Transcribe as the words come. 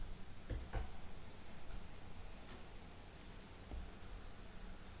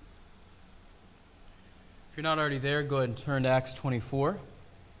you're not already there, go ahead and turn to Acts 24.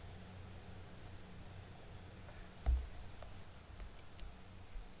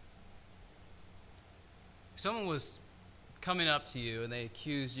 Someone was coming up to you and they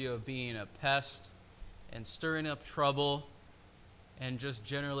accused you of being a pest and stirring up trouble and just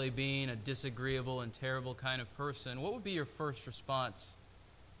generally being a disagreeable and terrible kind of person. What would be your first response?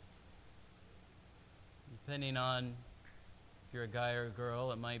 Depending on if you're a guy or a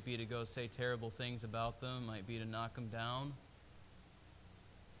girl, it might be to go say terrible things about them. It might be to knock them down.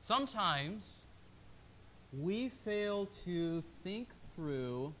 Sometimes we fail to think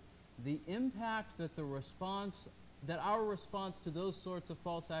through the impact that our response to those sorts of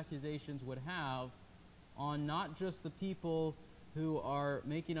false accusations would have on not just the people who are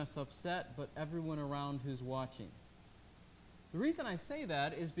making us upset, but everyone around who's watching. The reason I say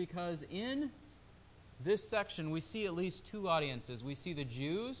that is because in this section we see at least two audiences. We see the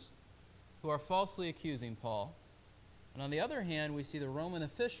Jews who are falsely accusing Paul, and on the other hand we see the Roman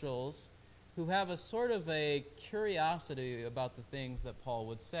officials who have a sort of a curiosity about the things that Paul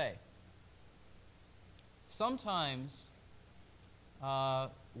would say. Sometimes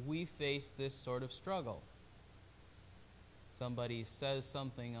we face this sort of struggle. Somebody says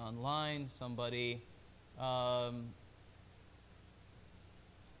something online, somebody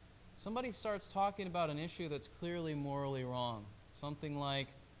starts talking about an issue that's clearly morally wrong. Something like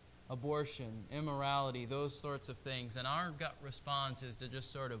abortion, immorality, those sorts of things. And our gut response is to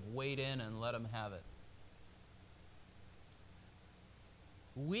just sort of wade in and let them have it.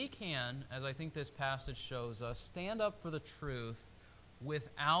 We can, as I think this passage shows us, stand up for the truth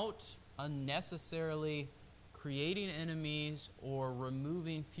without unnecessarily creating enemies or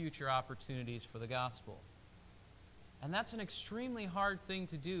removing future opportunities for the gospel. And that's an extremely hard thing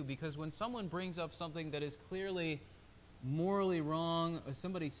to do, because when someone brings up something that is clearly morally wrong, or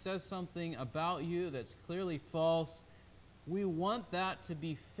somebody says something about you that's clearly false, we want that to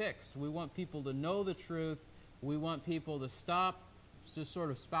be fixed. We want people to know the truth. We want people to stop just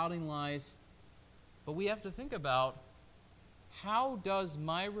sort of spouting lies. But we have to think about, how does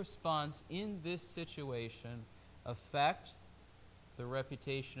my response in this situation affect the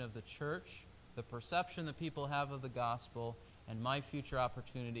reputation of the church, the perception that people have of the gospel, and my future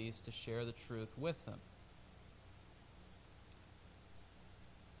opportunities to share the truth with them?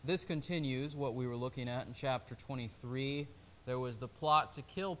 This continues what we were looking at in chapter 23. There was the plot to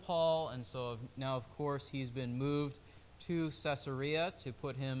kill Paul, and so now, of course, he's been moved to Caesarea to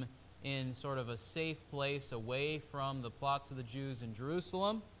put him in sort of a safe place away from the plots of the Jews in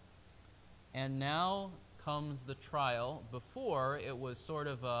Jerusalem. And now comes the trial. Before, it was sort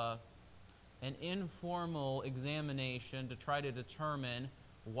of an informal examination to try to determine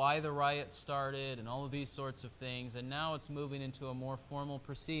why the riot started and all of these sorts of things. And now it's moving into a more formal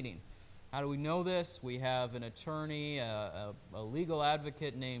proceeding. How do we know this? We have an attorney, a legal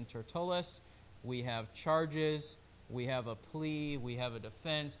advocate named Tertullus. We have charges. We have a plea, we have a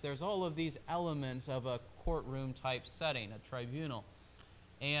defense. There's all of these elements of a courtroom-type setting, a tribunal.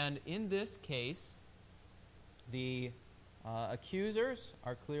 And in this case, the accusers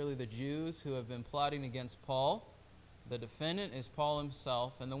are clearly the Jews who have been plotting against Paul. The defendant is Paul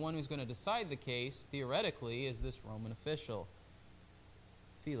himself, and the one who's going to decide the case, theoretically, is this Roman official,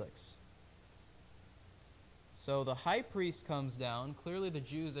 Felix. So the high priest comes down. Clearly the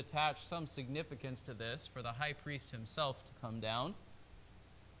Jews attach some significance to this, for the high priest himself to come down.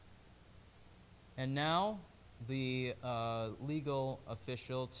 And now the legal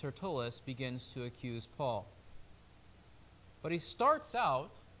official, Tertullus, begins to accuse Paul. But he starts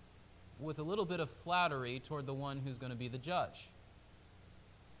out with a little bit of flattery toward the one who's going to be the judge.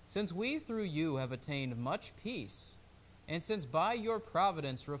 Since we through you have attained much peace, and since by your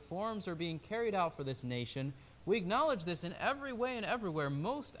providence reforms are being carried out for this nation, we acknowledge this in every way and everywhere,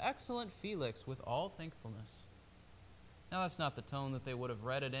 most excellent Felix, with all thankfulness. Now that's not the tone that they would have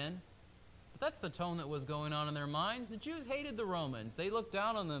read it in, but that's the tone that was going on in their minds. The Jews hated the Romans. They looked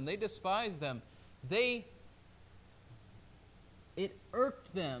down on them. They despised them. It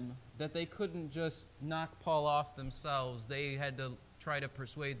irked them that they couldn't just knock Paul off themselves. They had to try to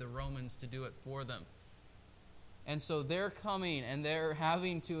persuade the Romans to do it for them. And so they're coming and they're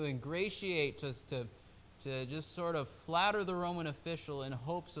having to ingratiate, to just sort of flatter the Roman official in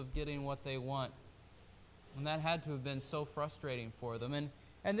hopes of getting what they want. And that had to have been so frustrating for them.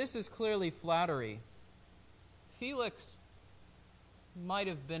 And this is clearly flattery. Felix might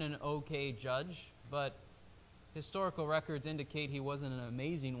have been an okay judge, but historical records indicate he wasn't an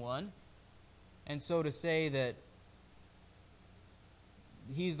amazing one. And so to say that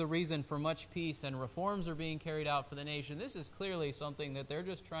he's the reason for much peace and reforms are being carried out for the nation, this is clearly something that they're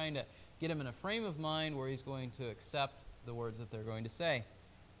just trying to get him in a frame of mind where he's going to accept the words that they're going to say.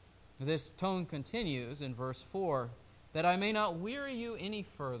 This tone continues in verse 4, that I may not weary you any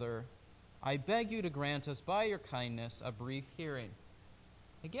further, I beg you to grant us by your kindness a brief hearing.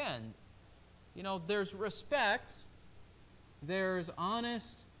 Again, there's respect, there's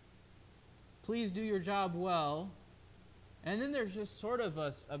honest, please do your job well, and then there's just sort of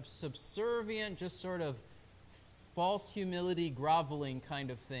a subservient, just sort of false humility, groveling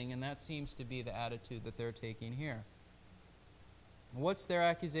kind of thing, and that seems to be the attitude that they're taking here. What's their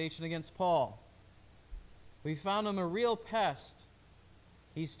accusation against Paul? We found him a real pest.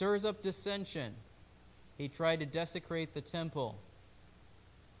 He stirs up dissension. He tried to desecrate the temple.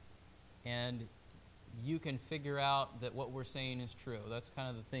 And you can figure out that what we're saying is true. That's kind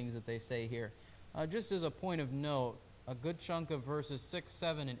of the things that they say here. Just as a point of note, a good chunk of verses 6,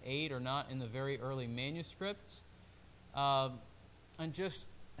 7, and 8 are not in the very early manuscripts. And just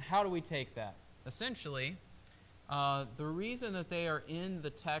how do we take that? Essentially, the reason that they are in the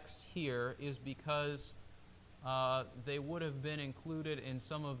text here is because they would have been included in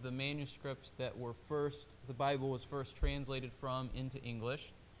some of the manuscripts that the Bible was first translated from into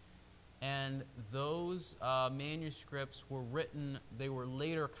English. And those manuscripts were written, they were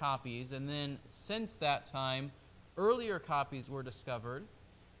later copies, and then since that time, earlier copies were discovered,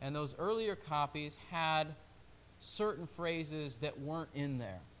 and those earlier copies had certain phrases that weren't in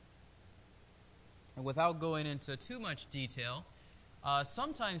there. And without going into too much detail,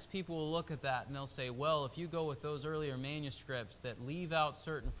 sometimes people will look at that and they'll say, well, if you go with those earlier manuscripts that leave out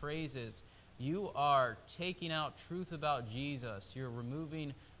certain phrases, you are taking out truth about Jesus. You're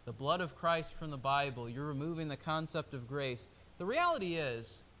removing the blood of Christ from the Bible. You're removing the concept of grace. The reality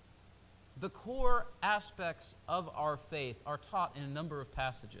is, the core aspects of our faith are taught in a number of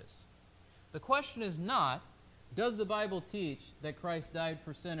passages. The question is not, does the Bible teach that Christ died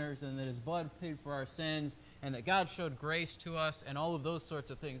for sinners and that his blood paid for our sins and that God showed grace to us and all of those sorts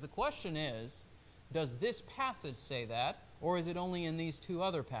of things? The question is, does this passage say that, or is it only in these two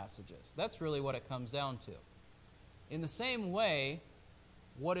other passages? That's really what it comes down to. In the same way,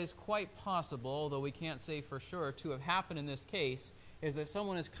 what is quite possible, although we can't say for sure, to have happened in this case is that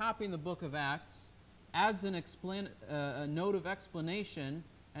someone is copying the book of Acts, adds a note of explanation,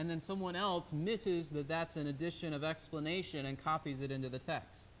 and then someone else misses that that's an addition of explanation and copies it into the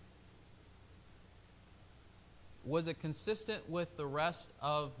text. Was it consistent with the rest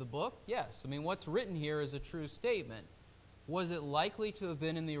of the book? Yes. I mean, what's written here is a true statement. Was it likely to have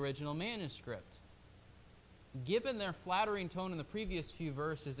been in the original manuscript? Given their flattering tone in the previous few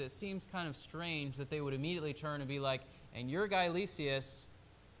verses, it seems kind of strange that they would immediately turn and be like, and your guy Lysias,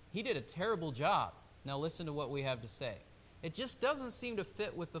 he did a terrible job. Now listen to what we have to say. It just doesn't seem to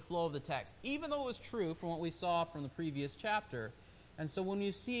fit with the flow of the text, even though it was true from what we saw from the previous chapter. And so when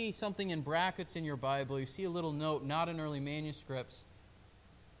you see something in brackets in your Bible, you see a little note not in early manuscripts,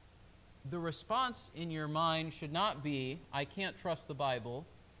 the response in your mind should not be, I can't trust the Bible.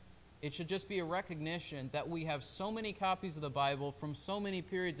 It should just be a recognition that we have so many copies of the Bible from so many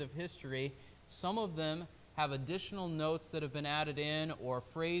periods of history. Some of them have additional notes that have been added in, or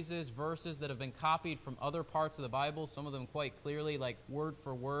phrases, verses that have been copied from other parts of the Bible, some of them quite clearly, like word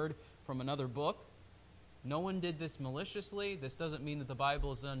for word from another book. No one did this maliciously. This doesn't mean that the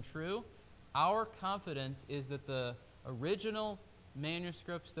Bible is untrue. Our confidence is that the original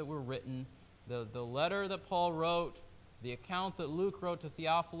manuscripts that were written, the letter that Paul wrote, the account that Luke wrote to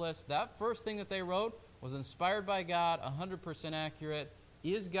Theophilus, that first thing that they wrote was inspired by God, 100% accurate,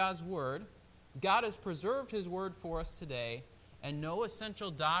 is God's Word. God has preserved His Word for us today, and no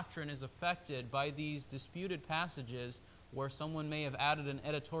essential doctrine is affected by these disputed passages where someone may have added an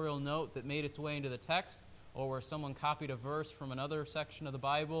editorial note that made its way into the text, or where someone copied a verse from another section of the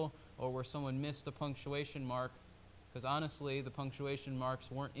Bible, or where someone missed a punctuation mark. Because honestly, the punctuation marks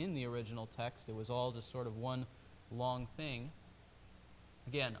weren't in the original text. It was all just sort of one long thing.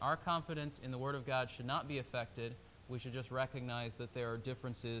 Again, our confidence in the Word of God should not be affected. We should just recognize that there are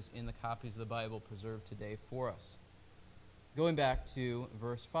differences in the copies of the Bible preserved today for us. Going back to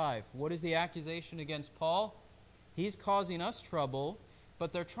verse 5. What is the accusation against Paul? He's causing us trouble,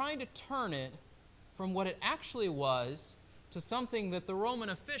 but they're trying to turn it from what it actually was to something that the Roman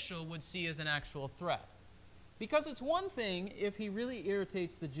official would see as an actual threat. Because it's one thing if he really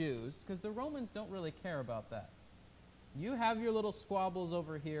irritates the Jews, because the Romans don't really care about that. You have your little squabbles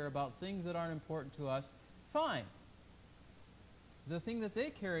over here about things that aren't important to us. Fine. The thing that they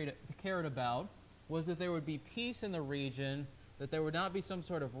cared about was that there would be peace in the region, that there would not be some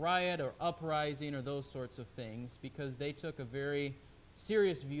sort of riot or uprising or those sorts of things, because they took a very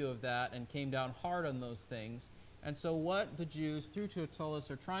serious view of that and came down hard on those things. And so what the Jews, through Tertullus,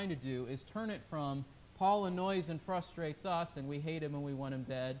 are trying to do is turn it from Paul annoys and frustrates us and we hate him and we want him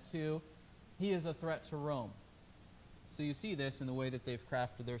dead, to he is a threat to Rome. So you see this in the way that they've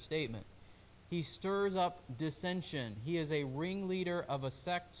crafted their statement. He stirs up dissension. He is a ringleader of a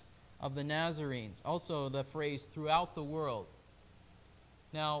sect of the Nazarenes. Also the phrase throughout the world.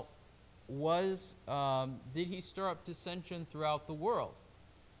 Now, did he stir up dissension throughout the world?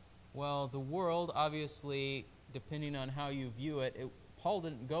 Well, the world, obviously, depending on how you view it, Paul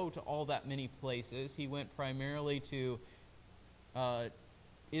didn't go to all that many places. He went primarily to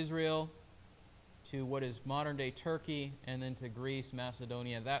Israel, to what is modern-day Turkey, and then to Greece,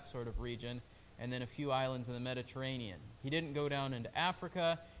 Macedonia, that sort of region, and then a few islands in the Mediterranean. He didn't go down into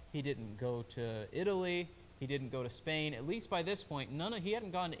Africa. He didn't go to Italy. He didn't go to Spain. At least by this point, he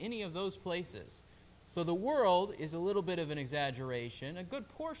hadn't gone to any of those places. So the world is a little bit of an exaggeration, a good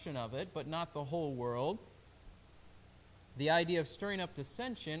portion of it, but not the whole world. The idea of stirring up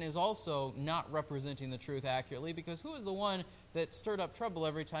dissension is also not representing the truth accurately, because who was the one that stirred up trouble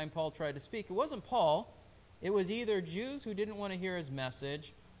every time Paul tried to speak? It wasn't Paul. It was either Jews who didn't want to hear his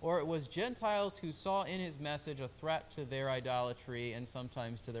message, or it was Gentiles who saw in his message a threat to their idolatry and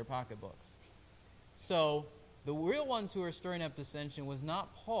sometimes to their pocketbooks. So the real ones who were stirring up dissension was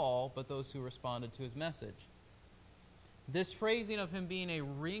not Paul, but those who responded to his message. This phrasing of him being a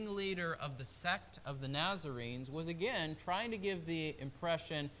ringleader of the sect of the Nazarenes was again trying to give the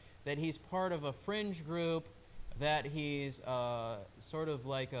impression that he's part of a fringe group, that he's sort of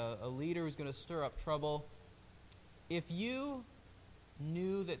like a leader who's going to stir up trouble. If you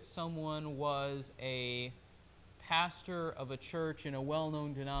knew that someone was a pastor of a church in a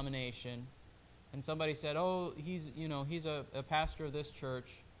well-known denomination, and somebody said, oh, he's a pastor of this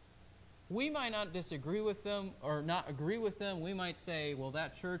church, we might not disagree with them or not agree with them. We might say, well,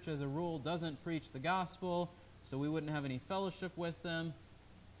 that church as a rule doesn't preach the gospel, so we wouldn't have any fellowship with them.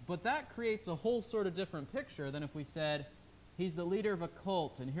 But that creates a whole sort of different picture than if we said, he's the leader of a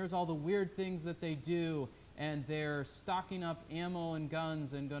cult, and here's all the weird things that they do, and they're stocking up ammo and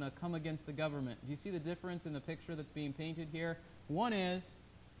guns and going to come against the government. Do you see the difference in the picture that's being painted here? One is,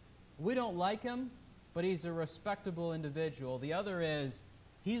 we don't like him, but he's a respectable individual. The other is,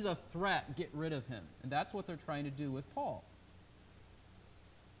 he's a threat, get rid of him. And that's what they're trying to do with Paul.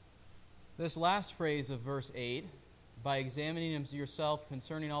 This last phrase of verse 8, by examining yourself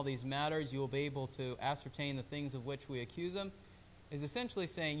concerning all these matters, you will be able to ascertain the things of which we accuse him, is essentially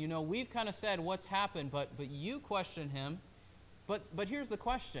saying, we've kind of said what's happened, but you question him. But here's the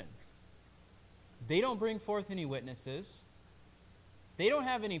question. They don't bring forth any witnesses. They don't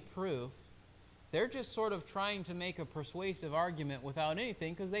have any proof. They're just sort of trying to make a persuasive argument without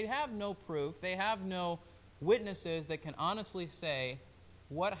anything, because they have no proof. They have no witnesses that can honestly say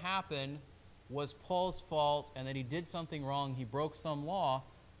what happened was Paul's fault and that he did something wrong, he broke some law.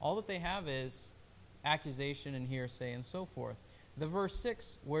 All that they have is accusation and hearsay and so forth. The verse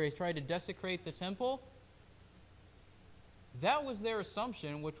 6, where he tried to desecrate the temple, that was their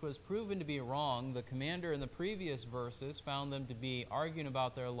assumption, which was proven to be wrong. The commander in the previous verses found them to be arguing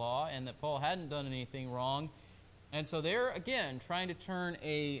about their law and that Paul hadn't done anything wrong. And so they're, again, trying to turn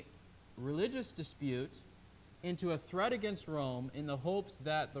a religious dispute into a threat against Rome in the hopes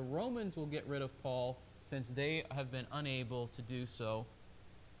that the Romans will get rid of Paul, since they have been unable to do so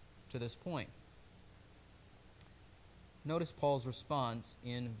to this point. Notice Paul's response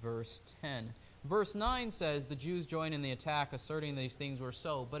in verse 10. Verse 9 says the Jews join in the attack, asserting these things were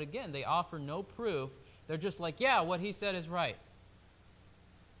so. But again, they offer no proof. They're just like, yeah, what he said is right.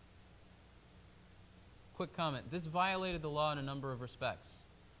 Quick comment. This violated the law in a number of respects.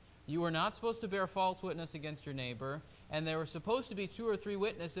 You were not supposed to bear false witness against your neighbor, and there were supposed to be 2 or 3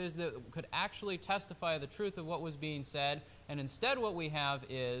 witnesses that could actually testify the truth of what was being said. And instead what we have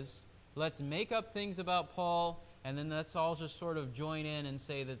is, let's make up things about Paul, and then let's all just sort of join in and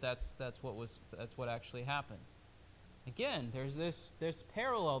say that that's what actually happened. Again, there's this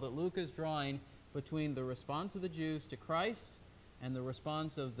parallel that Luke is drawing between the response of the Jews to Christ and the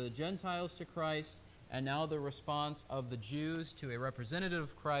response of the Gentiles to Christ, and now the response of the Jews to a representative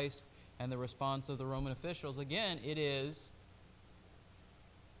of Christ and the response of the Roman officials. Again, it is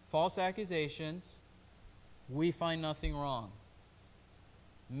false accusations. We find nothing wrong.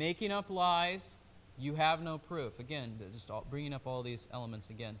 Making up lies. You have no proof. Again, just bringing up all these elements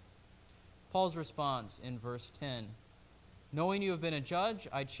again. Paul's response in verse 10. Knowing you have been a judge,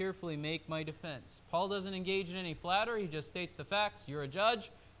 I cheerfully make my defense. Paul doesn't engage in any flattery. He just states the facts. You're a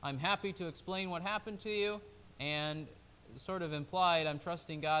judge. I'm happy to explain what happened to you. And sort of implied, I'm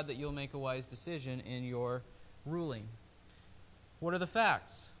trusting God that you'll make a wise decision in your ruling. What are the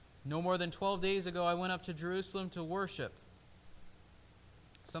facts? No more than 12 days ago, I went up to Jerusalem to worship.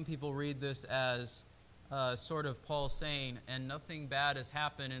 Some people read this as sort of Paul saying, and nothing bad has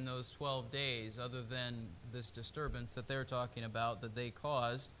happened in those 12 days other than this disturbance that they're talking about that they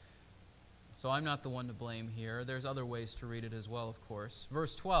caused. So I'm not the one to blame here. There's other ways to read it as well, of course.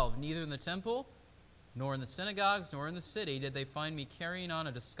 Verse 12, neither in the temple, nor in the synagogues, nor in the city did they find me carrying on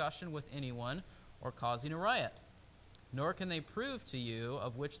a discussion with anyone or causing a riot. Nor can they prove to you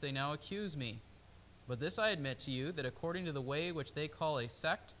of which they now accuse me. But this I admit to you, that according to the way which they call a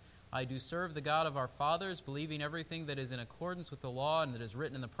sect, I do serve the God of our fathers, believing everything that is in accordance with the law and that is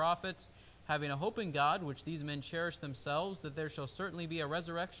written in the prophets, having a hope in God, which these men cherish themselves, that there shall certainly be a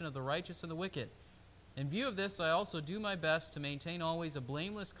resurrection of the righteous and the wicked. In view of this, I also do my best to maintain always a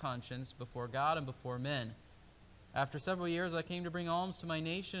blameless conscience before God and before men. After several years I came to bring alms to my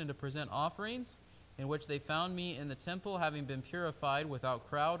nation and to present offerings, in which they found me in the temple, having been purified without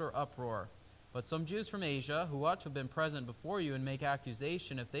crowd or uproar. But some Jews from Asia, who ought to have been present before you and make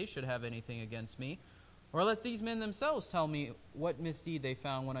accusation if they should have anything against me, or let these men themselves tell me what misdeed they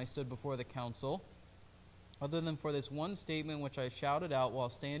found when I stood before the council, other than for this one statement which I shouted out while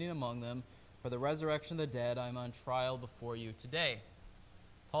standing among them, for the resurrection of the dead, I am on trial before you today.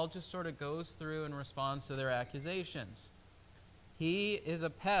 Paul just sort of goes through and responds to their accusations. He is a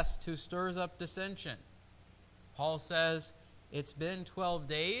pest who stirs up dissension. Paul says, it's been 12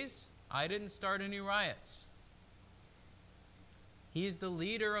 days. I didn't start any riots. He's the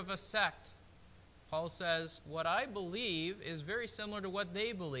leader of a sect. Paul says, what I believe is very similar to what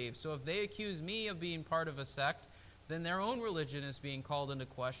they believe. So if they accuse me of being part of a sect, then their own religion is being called into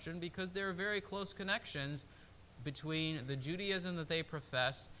question, because there are very close connections between the Judaism that they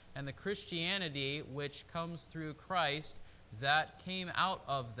profess and the Christianity which comes through Christ that came out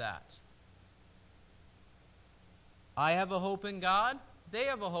of that. I have a hope in God. They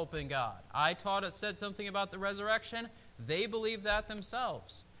have a hope in God. I said something about the resurrection. They believe that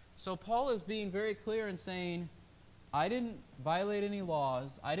themselves. So Paul is being very clear in saying, I didn't violate any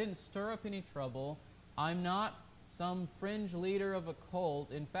laws. I didn't stir up any trouble. I'm not some fringe leader of a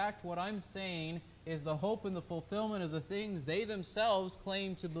cult. In fact, what I'm saying is the hope and the fulfillment of the things they themselves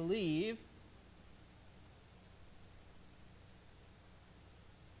claim to believe.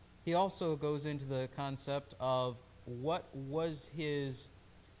 He also goes into the concept of what was his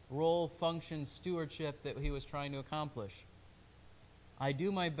role, function, stewardship that he was trying to accomplish. I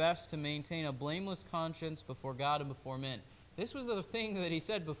do my best to maintain a blameless conscience before God and before men. This was the thing that he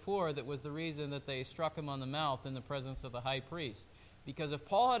said before that was the reason that they struck him on the mouth in the presence of the high priest. Because if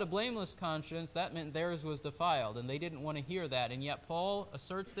Paul had a blameless conscience, that meant theirs was defiled, and they didn't want to hear that. And yet Paul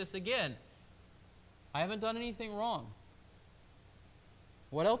asserts this again. I haven't done anything wrong.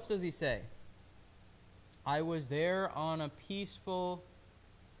 What else does he say? I was there on a peaceful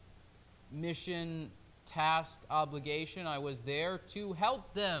mission, task, obligation. I was there to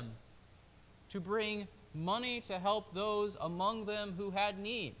help them, to bring money to help those among them who had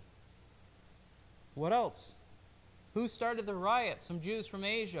need. What else? Who started the riot? Some Jews from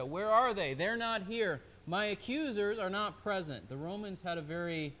Asia. Where are they? They're not here. My accusers are not present. The Romans had a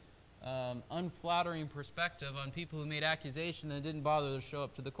very unflattering perspective on people who made accusation and didn't bother to show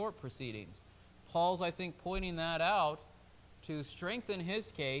up to the court proceedings. Paul's, I think, pointing that out to strengthen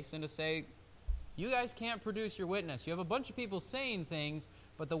his case and to say, you guys can't produce your witness. You have a bunch of people saying things,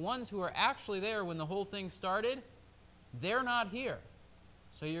 but the ones who are actually there when the whole thing started, they're not here.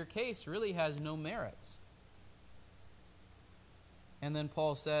 So your case really has no merits. And then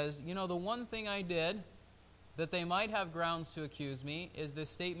Paul says, the one thing I did that they might have grounds to accuse me is this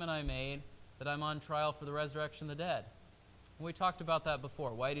statement I made that I'm on trial for the resurrection of the dead. We talked about that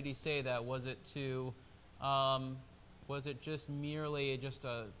before. Why did he say that? Was it just merely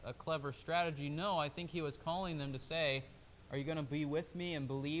a clever strategy? No, I think he was calling them to say, are you going to be with me and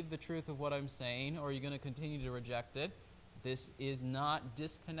believe the truth of what I'm saying, or are you going to continue to reject it? This is not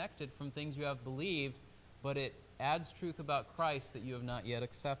disconnected from things you have believed, but it adds truth about Christ that you have not yet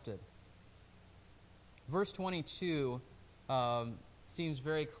accepted. Verse 22 seems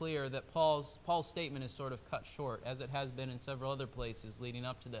very clear that Paul's statement is sort of cut short, as it has been in several other places leading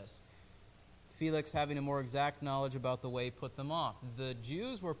up to this. Felix, having a more exact knowledge about the way, put them off. The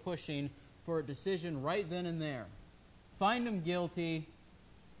Jews were pushing for a decision right then and there. Find him guilty,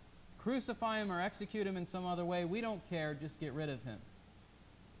 crucify him or execute him in some other way. We don't care, just get rid of him.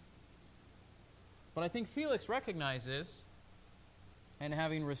 But I think Felix recognizes, and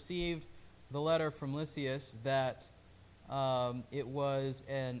having received the letter from Lysias, that it was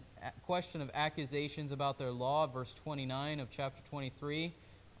a question of accusations about their law, verse 29 of chapter 23,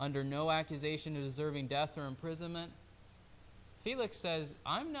 under no accusation of deserving death or imprisonment. Felix says,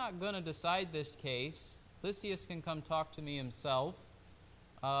 I'm not going to decide this case. Lysias can come talk to me himself.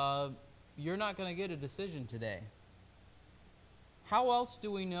 You're not going to get a decision today. How else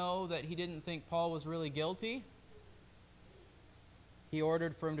do we know that he didn't think Paul was really guilty? He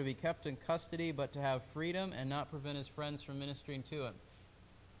ordered for him to be kept in custody, but to have freedom and not prevent his friends from ministering to him.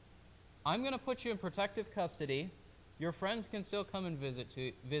 I'm going to put you in protective custody. Your friends can still come and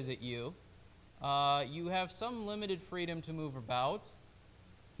visit you. You have some limited freedom to move about.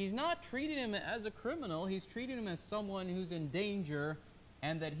 He's not treating him as a criminal. He's treating him as someone who's in danger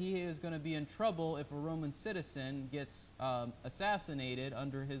and that he is going to be in trouble if a Roman citizen gets assassinated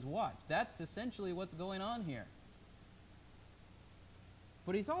under his watch. That's essentially what's going on here.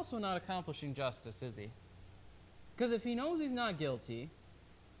 But he's also not accomplishing justice, is he? Because if he knows he's not guilty,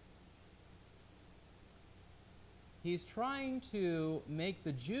 he's trying to make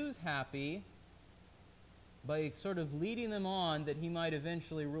the Jews happy by sort of leading them on that he might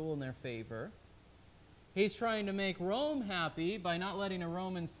eventually rule in their favor. He's trying to make Rome happy by not letting a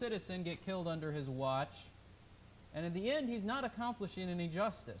Roman citizen get killed under his watch. And in the end, he's not accomplishing any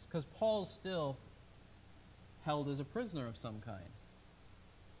justice because Paul's still held as a prisoner of some kind.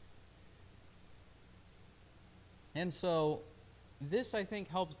 And so this, I think,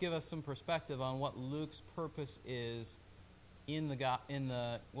 helps give us some perspective on what Luke's purpose is in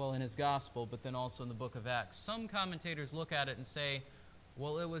his gospel, but then also in the book of Acts. Some commentators look at it and say,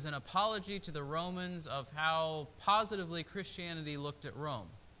 well, it was an apology to the Romans of how positively Christianity looked at Rome.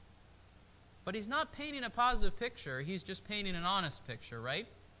 But he's not painting a positive picture. He's just painting an honest picture, right?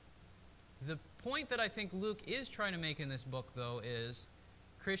 The point that I think Luke is trying to make in this book, though, is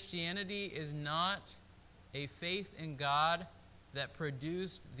Christianity is not a faith in God that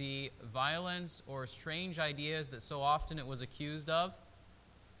produced the violence or strange ideas that so often it was accused of.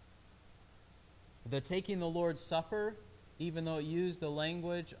 The taking the Lord's Supper, even though it used the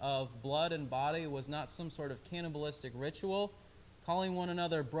language of blood and body, was not some sort of cannibalistic ritual. Calling one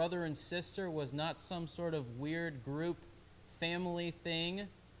another brother and sister was not some sort of weird group family thing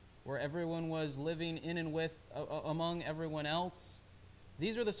where everyone was living in and with among everyone else.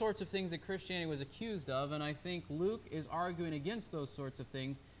 These are the sorts of things that Christianity was accused of, and I think Luke is arguing against those sorts of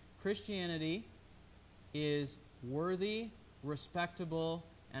things. Christianity is worthy, respectable,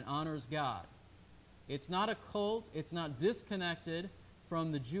 and honors God. It's not a cult. It's not disconnected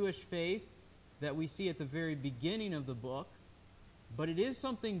from the Jewish faith that we see at the very beginning of the book, but it is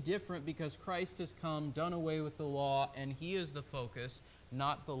something different because Christ has come, done away with the law, and he is the focus,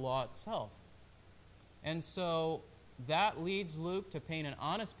 not the law itself. And so that leads Luke to paint an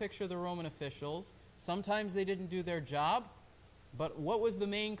honest picture of the Roman officials. Sometimes they didn't do their job, but what was the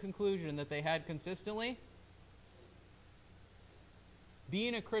main conclusion that they had consistently?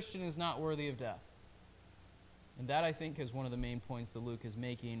 Being a Christian is not worthy of death. And that, I think, is one of the main points that Luke is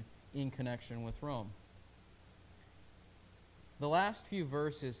making in connection with Rome. The last few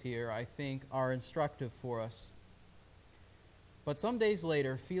verses here, I think, are instructive for us. But some days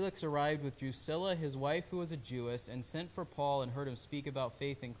later, Felix arrived with Drusilla, his wife, who was a Jewess, and sent for Paul and heard him speak about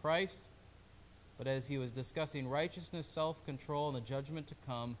faith in Christ. But as he was discussing righteousness, self-control, and the judgment to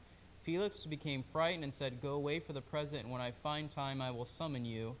come, Felix became frightened and said, "Go away for the present, and when I find time I will summon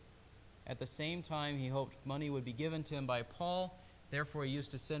you." At the same time, he hoped money would be given to him by Paul. Therefore, he used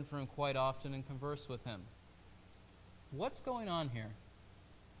to send for him quite often and converse with him. What's going on here?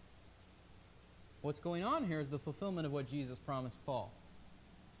 What's going on here is the fulfillment of what Jesus promised Paul.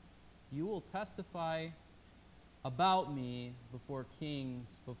 You will testify about me before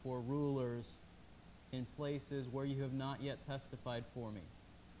kings, before rulers, in places where you have not yet testified for me.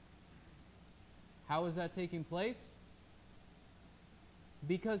 How is that taking place?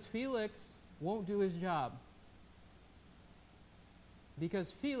 Because Felix won't do his job.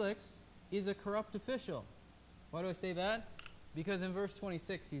 Because Felix is a corrupt official. Why do I say that? Because in verse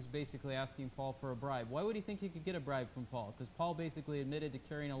 26, he's basically asking Paul for a bribe. Why would he think he could get a bribe from Paul? Because Paul basically admitted to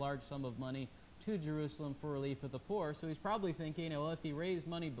carrying a large sum of money to Jerusalem for relief of the poor. So he's probably thinking, well, if he raised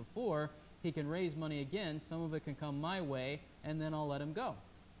money before, he can raise money again. Some of it can come my way, and then I'll let him go.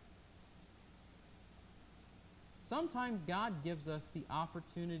 Sometimes God gives us the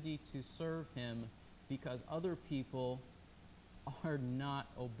opportunity to serve him because other people are not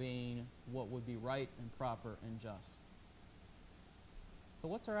obeying what would be right and proper and just. So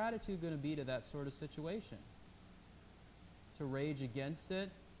what's our attitude going to be to that sort of situation? To rage against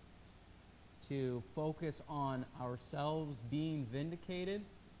it? To focus on ourselves being vindicated?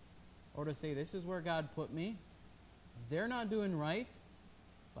 Or to say, this is where God put me. They're not doing right,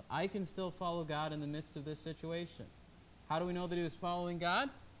 but I can still follow God in the midst of this situation. How do we know that he was following God?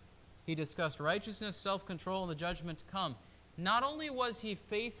 He discussed righteousness, self-control, and the judgment to come. not only was he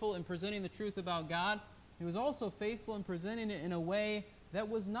faithful in presenting the truth about God, he was also faithful in presenting it in a way that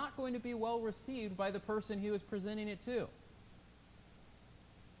was not going to be well received by the person he was presenting it to.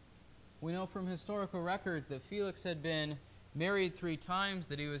 We know from historical records that Felix had been married 3 times,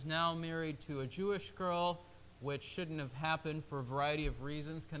 that he was now married to a Jewish girl, which shouldn't have happened for a variety of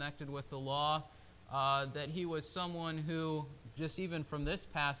reasons connected with the law, that he was someone who, just even from this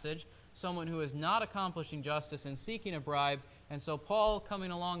passage, someone who is not accomplishing justice and seeking a bribe. And so Paul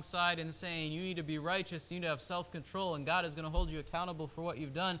coming alongside and saying, you need to be righteous, you need to have self-control, and God is going to hold you accountable for what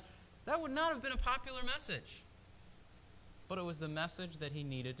you've done, that would not have been a popular message. But it was the message that he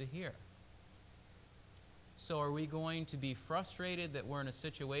needed to hear. So are we going to be frustrated that we're in a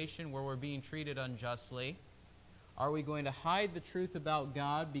situation where we're being treated unjustly? Are we going to hide the truth about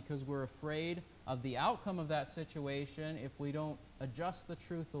God because we're afraid of the outcome of that situation if we don't adjust the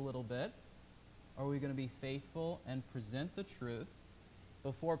truth a little bit? Are we going to be faithful and present the truth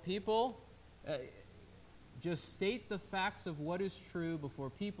before people? Just state the facts of what is true before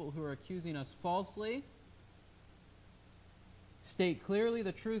people who are accusing us falsely. State clearly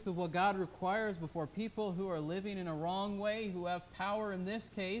the truth of what God requires before people who are living in a wrong way, who have power in this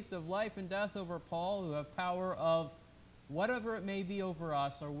case of life and death over Paul, who have power of whatever it may be over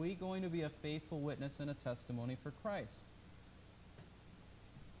us. Are we going to be a faithful witness and a testimony for Christ?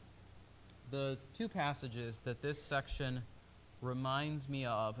 The 2 passages that this section reminds me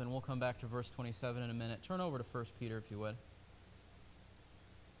of, and we'll come back to verse 27 in a minute. Turn over to 1 Peter if you would.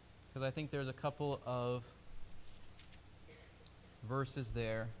 Because I think there's a couple of verses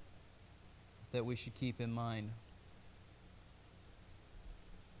there that we should keep in mind.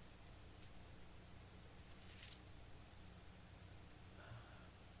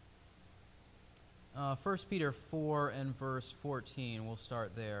 1 Peter 4 and verse 14, we'll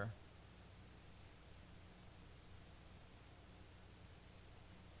start there.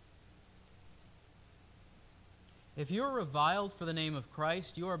 If you are reviled for the name of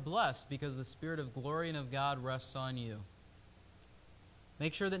Christ, you are blessed because the Spirit of glory and of God rests on you.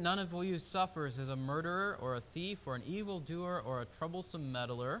 Make sure that none of you suffers as a murderer or a thief or an evildoer or a troublesome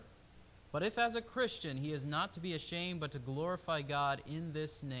meddler. But if as a Christian he is not to be ashamed but to glorify God in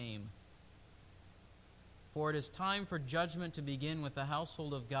this name. For it is time for judgment to begin with the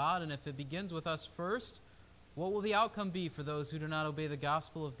household of God, and if it begins with us first, what will the outcome be for those who do not obey the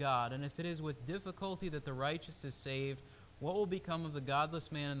gospel of God? And if it is with difficulty that the righteous is saved, what will become of the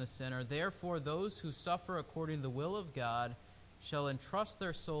godless man and the sinner? Therefore, those who suffer according to the will of God shall entrust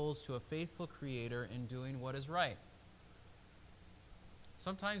their souls to a faithful Creator in doing what is right.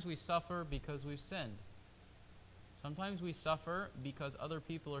 Sometimes we suffer because we've sinned. Sometimes we suffer because other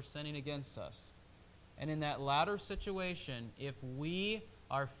people are sinning against us. And in that latter situation, if we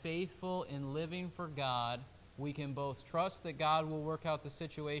are faithful in living for God, we can both trust that God will work out the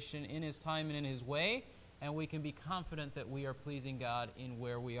situation in His time and in His way, and we can be confident that we are pleasing God in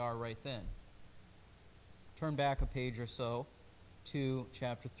where we are right then. Turn back a page or so to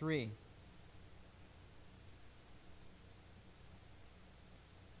chapter 3.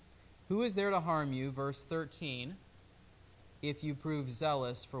 Who is there to harm you, verse 13, if you prove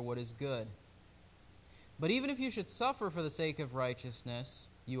zealous for what is good? But even if you should suffer for the sake of righteousness,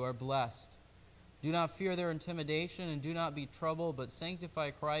 you are blessed. Do not fear their intimidation, and do not be troubled, but sanctify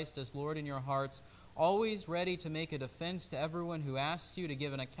Christ as Lord in your hearts, always ready to make a defense to everyone who asks you to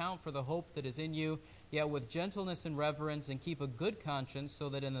give an account for the hope that is in you, yet with gentleness and reverence, and keep a good conscience, so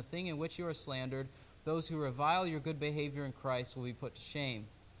that in the thing in which you are slandered, those who revile your good behavior in Christ will be put to shame.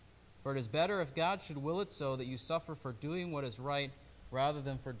 For it is better if God should will it so that you suffer for doing what is right, rather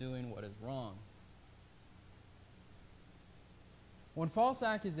than for doing what is wrong. When false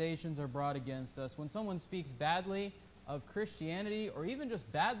accusations are brought against us, when someone speaks badly of Christianity, or even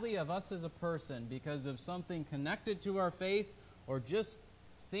just badly of us as a person because of something connected to our faith, or just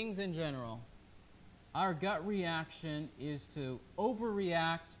things in general, our gut reaction is to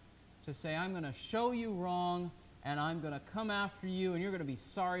overreact, to say, I'm going to show you wrong, and I'm going to come after you, and you're going to be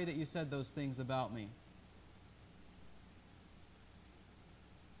sorry that you said those things about me.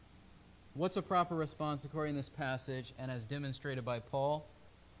 What's a proper response according to this passage and as demonstrated by Paul?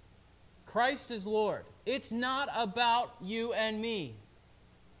 Christ is Lord. It's not about you and me.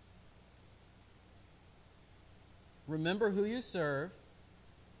 Remember who you serve.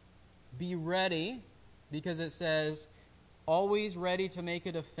 Be ready, because it says, always ready to make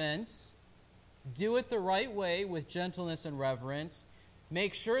a defense. Do it the right way with gentleness and reverence.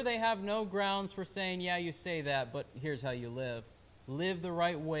 Make sure they have no grounds for saying, yeah, you say that, but here's how you live. Live the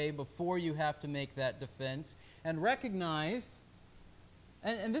right way before you have to make that defense. And recognize,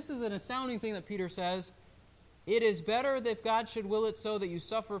 and this is an astounding thing that Peter says, It is better that if God should will it so that you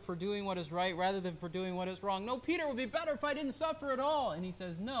suffer for doing what is right rather than for doing what is wrong. No, Peter, it would be better if I didn't suffer at all. And he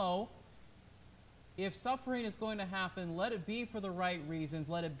says, no. If suffering is going to happen, let it be for the right reasons.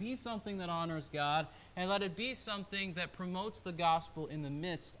 Let it be something that honors God. And let it be something that promotes the gospel in the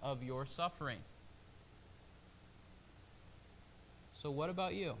midst of your suffering. So what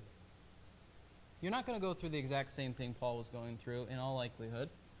about you? You're not going to go through the exact same thing Paul was going through in all likelihood.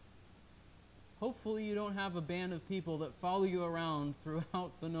 Hopefully you don't have a band of people that follow you around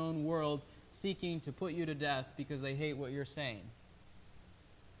throughout the known world seeking to put you to death because they hate what you're saying.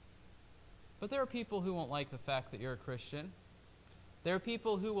 But there are people who won't like the fact that you're a Christian. There are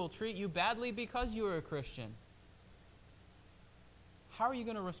people who will treat you badly because you are a Christian. How are you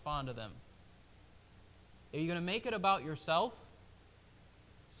going to respond to them? Are you going to make it about yourself?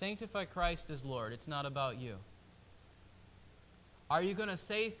 Sanctify Christ as Lord. It's not about you. Are you going to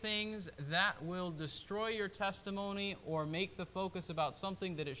say things that will destroy your testimony or make the focus about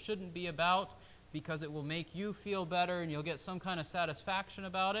something that it shouldn't be about because it will make you feel better and you'll get some kind of satisfaction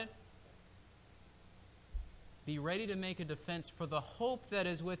about it? Be ready to make a defense for the hope that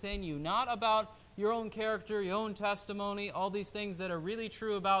is within you, not about your own character, your own testimony, all these things that are really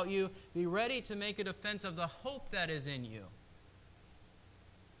true about you. Be ready to make a defense of the hope that is in you.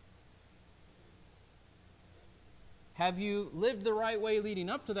 Have you lived the right way leading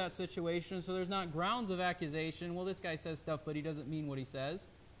up to that situation so there's not grounds of accusation? Well, this guy says stuff, but he doesn't mean what he says.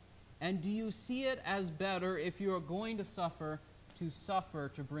 And do you see it as better if you are going to suffer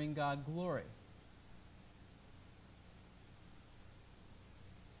to bring God glory?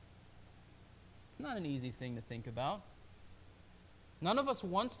 It's not an easy thing to think about. None of us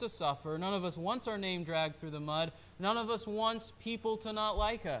wants to suffer. None of us wants our name dragged through the mud. None of us wants people to not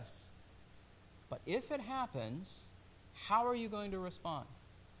like us. But if it happens, how are you going to respond?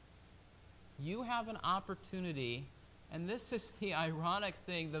 You have an opportunity, and this is the ironic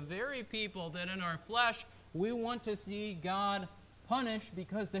thing, the very people that in our flesh we want to see God punish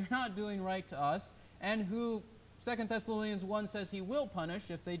because they're not doing right to us, and who 2 Thessalonians 1 says he will punish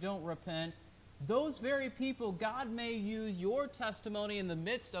if they don't repent, those very people God may use your testimony in the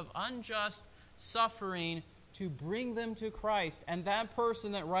midst of unjust suffering to bring them to Christ. And that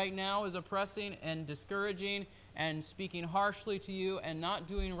person that right now is oppressing and discouraging and speaking harshly to you and not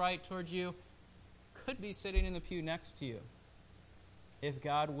doing right towards you could be sitting in the pew next to you if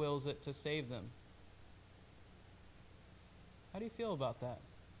God wills it to save them. How do you feel about that?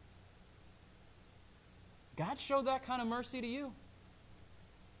 God showed that kind of mercy to you.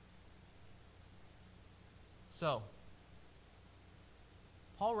 So,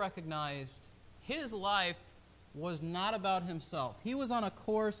 Paul recognized his life was not about himself. He was on a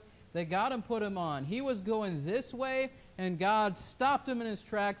course that God had put him on. He was going this way, and God stopped him in his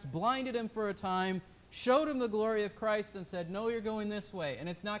tracks, blinded him for a time, showed him the glory of Christ, and said, no, you're going this way. And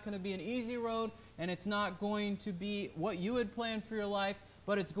it's not going to be an easy road, and it's not going to be what you had planned for your life,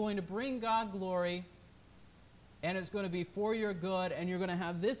 but it's going to bring God glory, and it's going to be for your good, and you're going to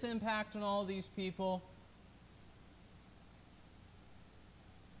have this impact on all these people.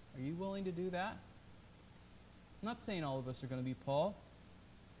 Are you willing to do that? I'm not saying all of us are going to be Paul.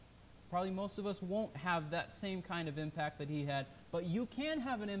 Probably most of us won't have that same kind of impact that he had, but you can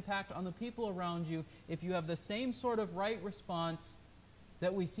have an impact on the people around you if you have the same sort of right response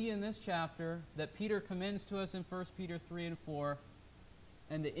that we see in this chapter, that Peter commends to us in 1 Peter 3 and 4,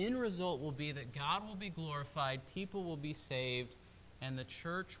 and the end result will be that God will be glorified, people will be saved, and the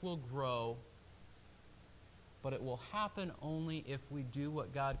church will grow, but it will happen only if we do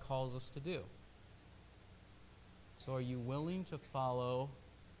what God calls us to do. So are you willing to follow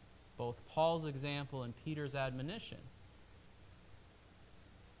both Paul's example and Peter's admonition?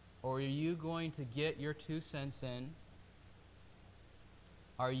 Or are you going to get your 2 cents in?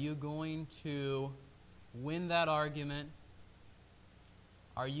 Are you going to win that argument?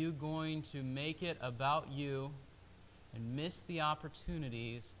 Are you going to make it about you and miss the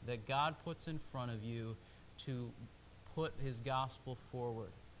opportunities that God puts in front of you to put his gospel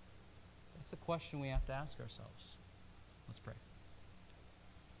forward? That's a question we have to ask ourselves. Let's pray.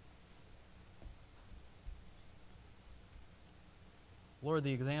 Lord,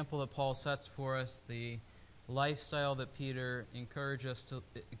 the example that Paul sets for us, the lifestyle that Peter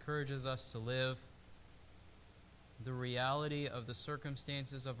encourages us to live, the reality of the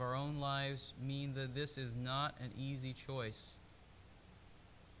circumstances of our own lives mean that this is not an easy choice.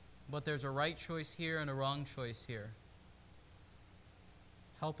 But there's a right choice here and a wrong choice here.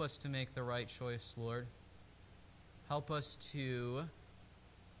 Help us to make the right choice, Lord. Help us to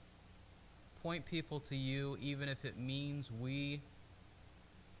point people to you, even if it means we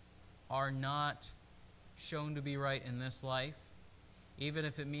are not shown to be right in this life. Even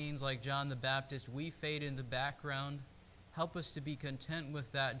if it means, like John the Baptist, we fade in the background, help us to be content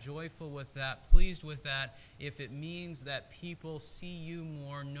with that, joyful with that, pleased with that. If it means that people see you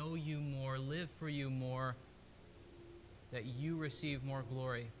more, know you more, live for you more, that you receive more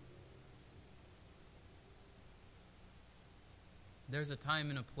glory. There's a time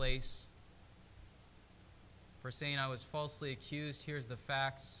and a place for saying I was falsely accused, here's the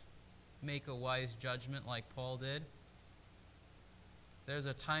facts, make a wise judgment like Paul did. There's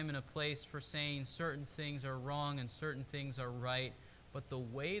a time and a place for saying certain things are wrong and certain things are right, but the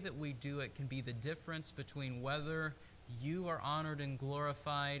way that we do it can be the difference between whether you are honored and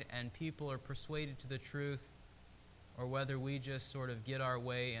glorified and people are persuaded to the truth, or whether we just sort of get our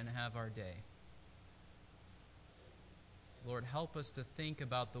way and have our day. Lord, help us to think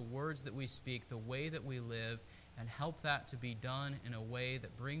about the words that we speak, the way that we live, and help that to be done in a way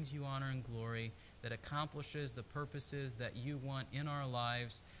that brings you honor and glory, that accomplishes the purposes that you want in our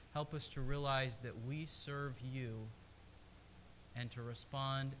lives. Help us to realize that we serve you and to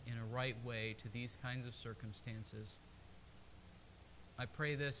respond in a right way to these kinds of circumstances. I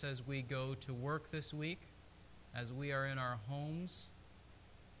pray this as we go to work this week, as we are in our homes,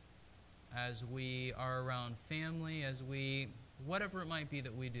 as we are around family, whatever it might be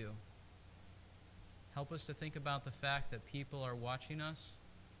that we do. Help us to think about the fact that people are watching us,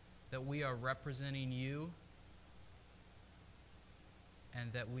 that we are representing you,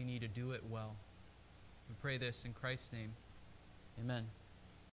 and that we need to do it well. We pray this in Christ's name. Amen.